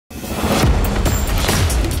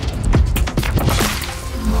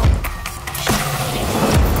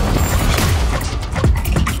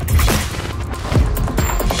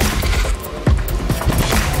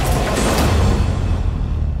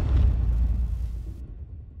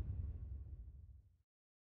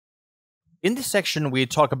In this section, we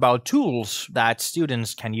talk about tools that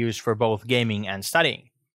students can use for both gaming and studying.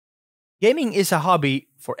 Gaming is a hobby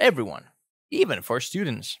for everyone, even for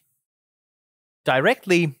students.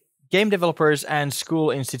 Directly, game developers and school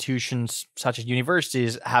institutions such as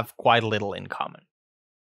universities have quite little in common.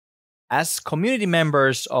 As community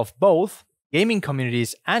members of both gaming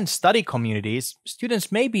communities and study communities,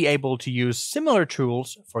 students may be able to use similar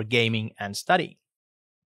tools for gaming and studying.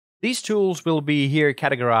 These tools will be here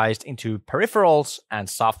categorized into peripherals and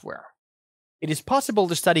software. It is possible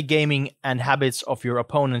to study gaming and habits of your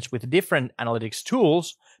opponents with different analytics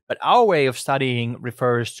tools, but our way of studying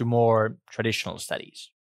refers to more traditional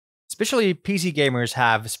studies. Especially PC gamers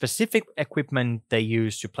have specific equipment they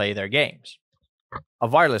use to play their games. A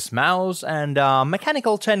wireless mouse and a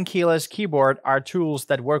mechanical 10 keyless keyboard are tools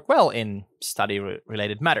that work well in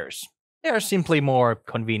study-related matters. They are simply more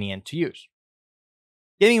convenient to use.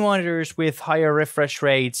 Gaming monitors with higher refresh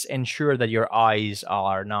rates ensure that your eyes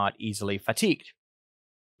are not easily fatigued.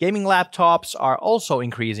 Gaming laptops are also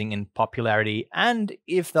increasing in popularity, and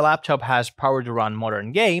if the laptop has power to run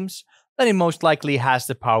modern games, then it most likely has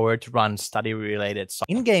the power to run study-related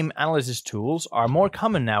software. In-game analysis tools are more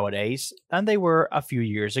common nowadays than they were a few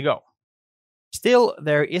years ago. Still,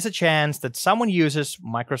 there is a chance that someone uses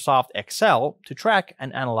Microsoft Excel to track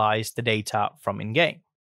and analyze the data from in-game.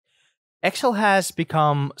 Excel has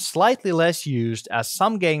become slightly less used as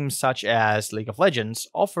some games such as League of Legends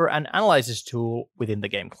offer an analysis tool within the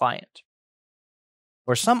game client.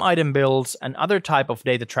 For some item builds and other type of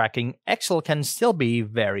data tracking, Excel can still be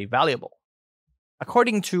very valuable.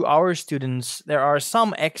 According to our students, there are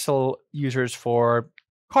some Excel users for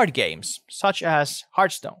card games, such as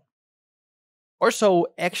Hearthstone. Also,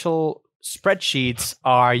 Excel spreadsheets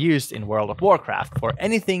are used in World of Warcraft for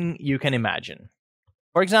anything you can imagine.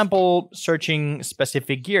 For example, searching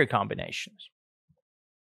specific gear combinations.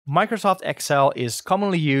 Microsoft Excel is a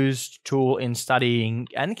commonly used tool in studying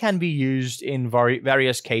and can be used in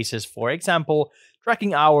various cases, for example,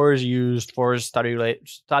 tracking hours used for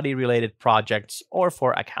study-related projects or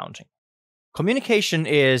for accounting. Communication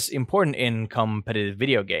is important in competitive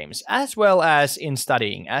video games, as well as in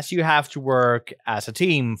studying, as you have to work as a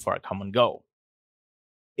team for a common goal.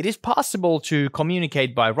 It is possible to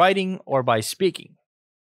communicate by writing or by speaking.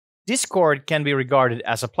 Discord can be regarded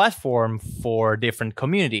as a platform for different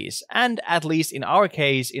communities, and at least in our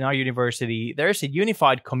case, in our university, there is a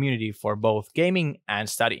unified community for both gaming and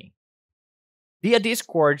studying. Via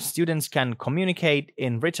Discord, students can communicate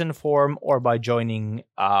in written form or by joining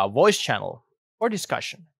a voice channel for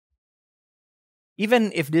discussion.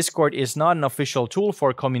 Even if Discord is not an official tool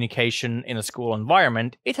for communication in a school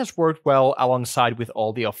environment, it has worked well alongside with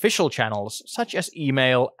all the official channels, such as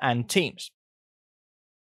email and Teams.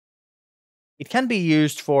 It can be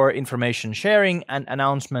used for information sharing and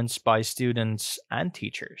announcements by students and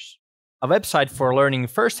teachers. A website for learning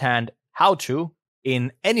firsthand how to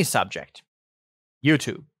in any subject.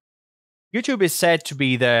 YouTube. YouTube is said to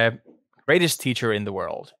be the greatest teacher in the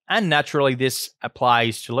world, and naturally this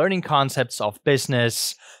applies to learning concepts of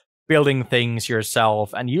business, building things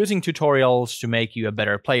yourself, and using tutorials to make you a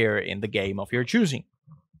better player in the game of your choosing.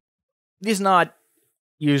 It is not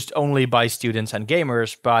used only by students and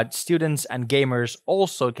gamers, but students and gamers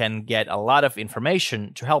also can get a lot of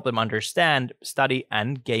information to help them understand, study,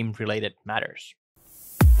 and game-related matters.